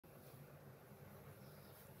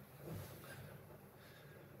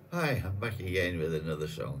Hi, I'm back again with another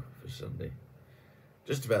song for Sunday.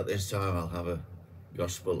 Just about this time, I'll have a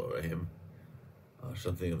gospel or a hymn or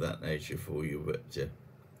something of that nature for you. But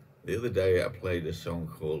the other day, I played a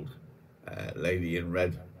song called Lady in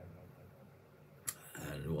Red,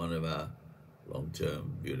 and one of our long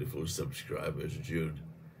term beautiful subscribers, June,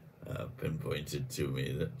 pinpointed to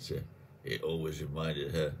me that it always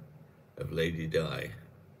reminded her of Lady Di.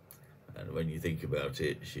 And when you think about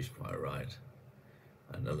it, she's quite right.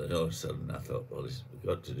 And all of a sudden I thought, well, we've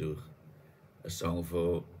got to do a song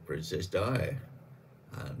for Princess Di.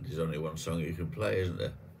 And there's only one song you can play, isn't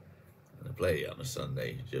there? And I play it on a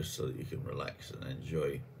Sunday just so that you can relax and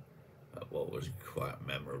enjoy what was quite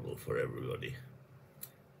memorable for everybody.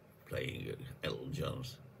 Playing Elton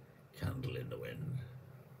John's Candle in the Wind.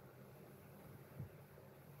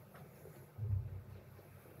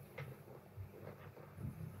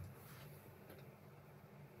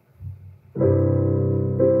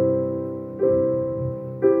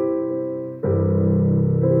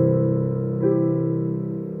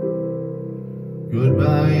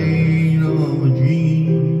 Goodbye, Norma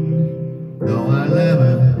Jean, though I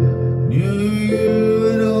never knew you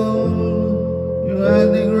at all. You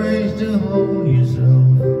had the grace to hold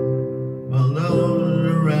yourself while those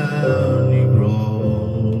around you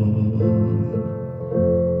crawled.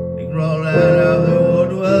 They crawled out of the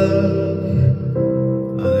woodwork,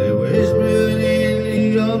 and they whispered into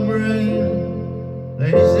your brain.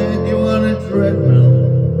 They said you on a treadmill,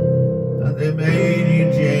 and they made you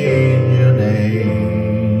change your name.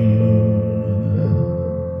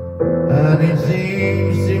 And it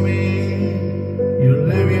seems to me you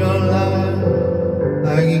live your life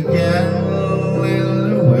like a candle in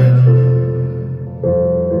the wind,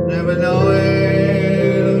 never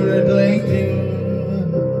knowing who to cling to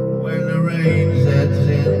when the rain sets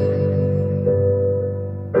in.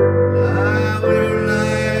 I would have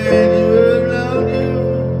liked to have loved you,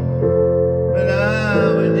 but I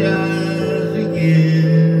was just a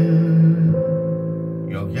kid.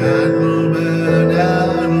 Your candle burned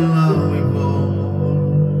out long before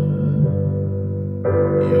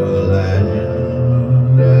your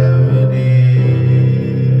legend ever did.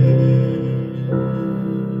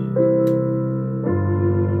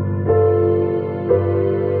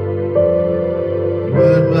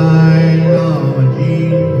 Goodbye, Norma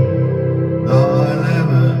Jean, though I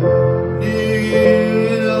never knew you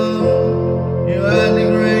at all. You had the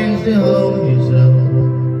grace to hold yourself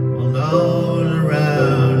while those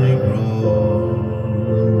around you crawled.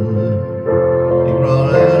 They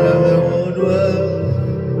crawled out of the woodwork,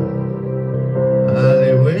 and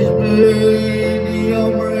they whispered into your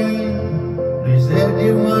brain. They said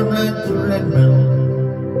you on that treadmill,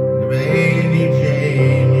 they made you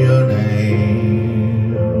change your name.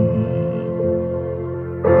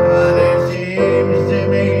 And it seems to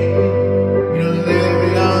me you live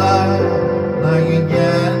your life like a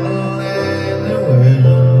candle in the wind,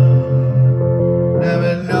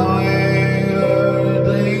 never knowing who to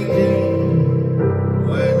cling to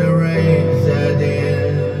when the rain set in.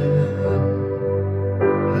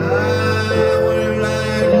 I would have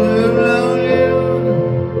liked to have loved you,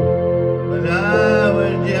 but I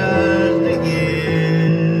was just a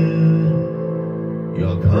kid.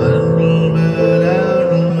 Your candle burned out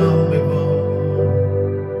long before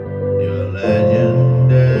your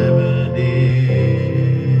legend ever did.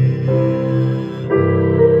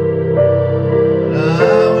 I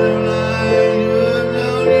would have liked to have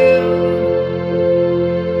known you,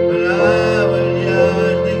 but I was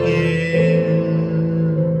just a kid.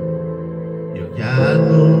 Your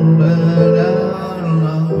candle burned out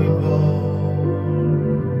long before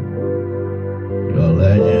your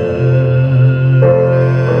legend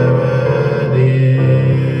ever did.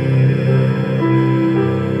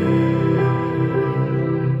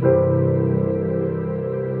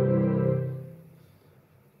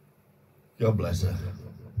 God bless her.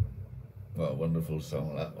 What a wonderful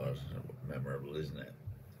song that was. Memorable, isn't it?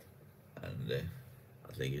 And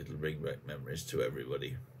I think it'll bring back memories to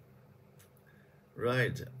everybody.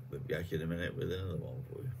 Right, we'll be back in a minute with another one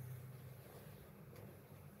for you.